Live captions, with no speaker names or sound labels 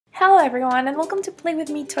Hello everyone and welcome to Play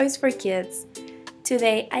With Me Toys for Kids.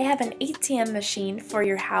 Today I have an ATM machine for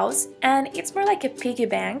your house and it's more like a piggy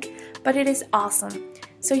bank, but it is awesome.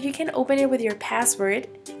 So you can open it with your password,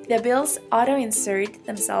 the bills auto-insert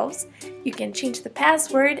themselves, you can change the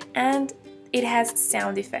password and it has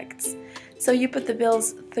sound effects. So you put the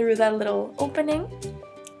bills through that little opening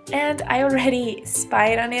and I already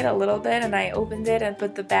spied on it a little bit and I opened it and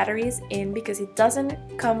put the batteries in because it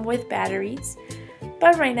doesn't come with batteries.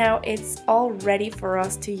 But right now it's all ready for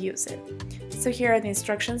us to use it. So here are the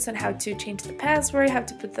instructions on how to change the password, how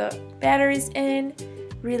to put the batteries in.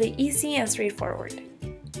 Really easy and straightforward.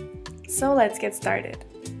 So let's get started.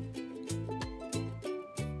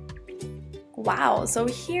 Wow, so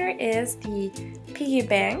here is the piggy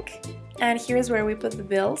bank and here's where we put the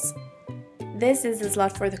bills. This is the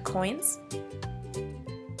slot for the coins.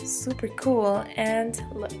 Super cool. And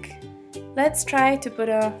look, let's try to put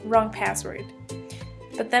a wrong password.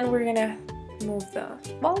 But then we're gonna move the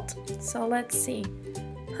vault, so let's see.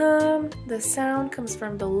 The sound comes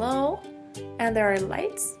from below and there are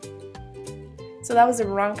lights. So that was the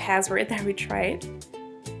wrong password that we tried.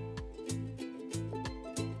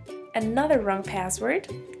 Another wrong password.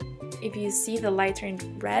 If you see the light turn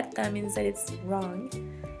red, that means that it's wrong.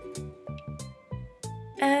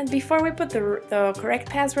 And before we put the correct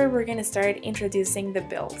password, we're gonna start introducing the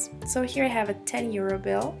bills. So here I have a 10 euro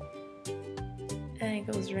bill. And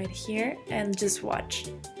it goes right here and just watch.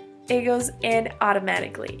 It goes in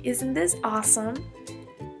automatically. Isn't this awesome?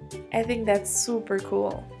 I think that's super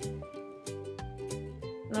cool.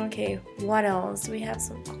 Okay, what else? We have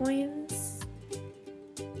some coins.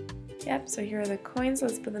 Yep, so here are the coins.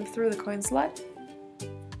 Let's put them through the coin slot.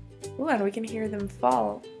 Ooh, and we can hear them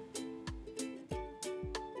fall.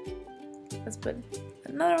 Let's put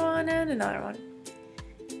another one and another one.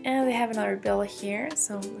 And they have another bill here,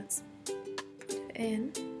 so let's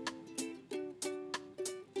in.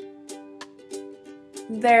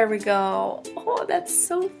 There we go. Oh, that's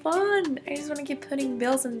so fun. I just want to keep putting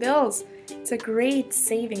bills and bills. It's a great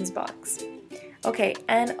savings box. Okay,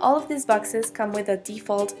 and all of these boxes come with a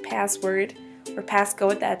default password or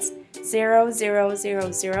passcode that's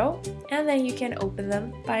 0000, and then you can open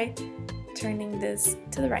them by turning this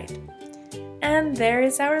to the right. And there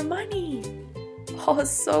is our money. Oh,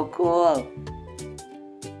 so cool.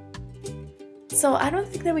 So I don't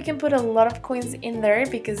think that we can put a lot of coins in there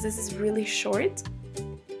because this is really short.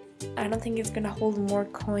 I don't think it's gonna hold more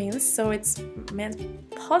coins, so it's meant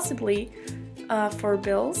possibly for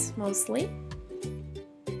bills mostly.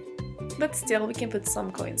 But still, we can put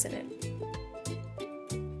some coins in it.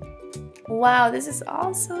 Wow, this is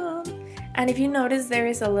awesome! And if you notice, there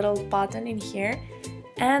is a little button in here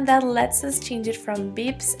and that lets us change it from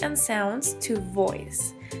beeps and sounds to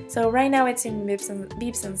voice. So right now it's in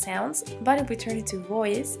beeps and sounds, but if we turn it to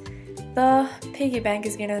voice, the piggy bank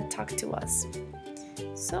is gonna talk to us.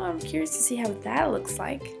 So I'm curious to see how that looks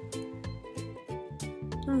like.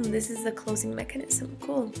 This is the closing mechanism,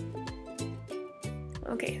 cool.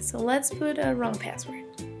 Okay, so let's put a wrong password.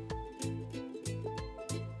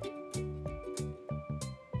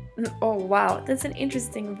 Oh wow, that's an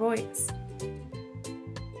interesting voice.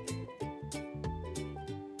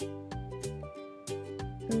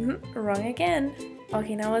 Wrong again.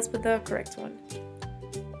 Okay, now let's put the correct one.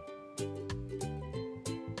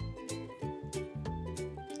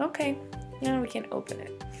 Okay, now we can open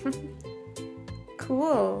it.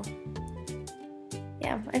 Cool.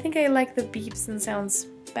 Yeah, I think I like the beeps and sounds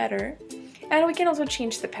better. And we can also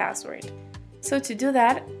change the password. So to do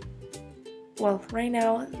that, well, right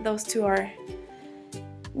now those two are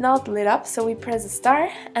not lit up, so we press the star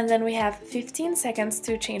and then we have 15 seconds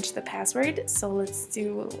to change the password. So let's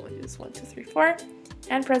do just 1, 2, 3, 4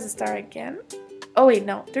 and press the star again. Oh wait,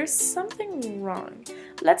 no, there's something wrong.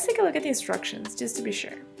 Let's take a look at the instructions just to be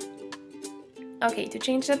sure. Okay, to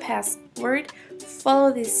change the password,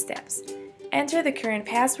 follow these steps. Enter the current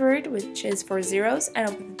password, which is 4 zeros, and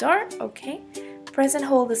open the door. Okay. Press and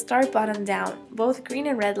hold the start button down. Both green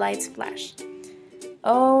and red lights flash.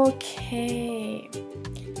 Okay.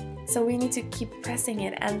 So we need to keep pressing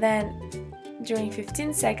it and then during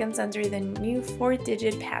 15 seconds enter the new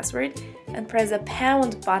 4-digit password and press the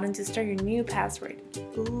pound button to start your new password.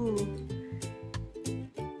 Ooh.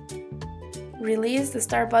 Release the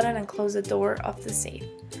start button and close the door of the safe.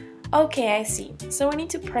 Okay, I see. So we need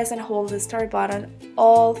to press and hold the start button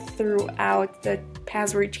all throughout the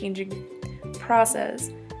password changing process.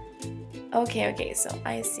 Okay, so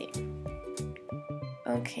I see.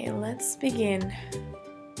 Okay, let's begin.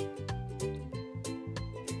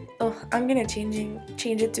 Oh, I'm gonna change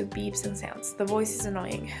it to beeps and sounds. The voice is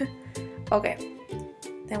annoying. Okay.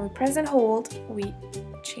 Then we press and hold, we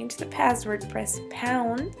change the password, press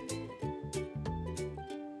pound,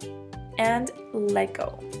 and let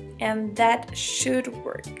go. And that should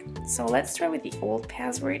work. So let's try with the old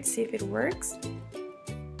password, see if it works.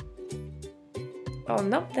 Oh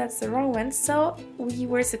nope, that's the wrong one. So we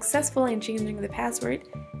were successful in changing the password,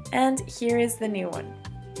 and here is the new one.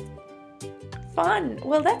 Fun!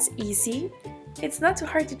 Well, that's easy. It's not too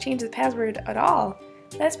hard to change the password at all.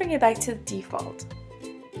 Let's bring it back to the default.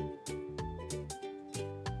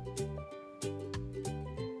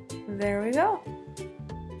 There we go.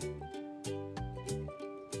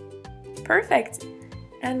 Perfect!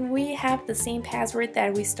 And we have the same password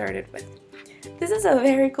that we started with. This is a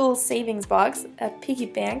very cool savings box, a piggy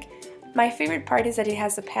bank. My favorite part is that it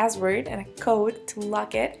has a password and a code to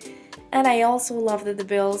lock it. And I also love that the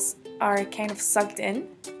bills are kind of sucked in.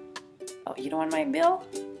 Oh, you don't want my bill?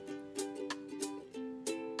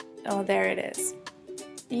 Oh, there it is.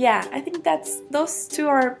 Yeah, I think those two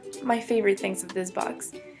are my favorite things of this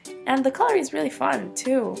box. And the color is really fun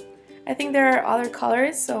too. I think there are other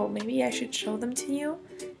colors, so maybe I should show them to you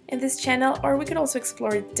in this channel, or we could also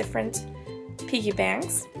explore different piggy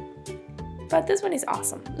banks. But this one is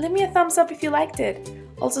awesome. Leave me a thumbs up if you liked it.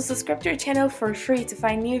 Also subscribe to our channel for free to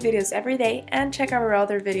find new videos every day, and check our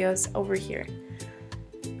other videos over here.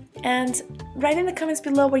 And write in the comments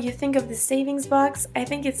below what you think of this savings box. I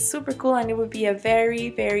think it's super cool and it would be a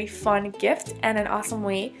very fun gift and an awesome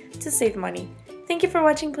way to save money. Thank you for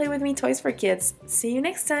watching Play With Me Toys for Kids. See you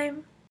next time!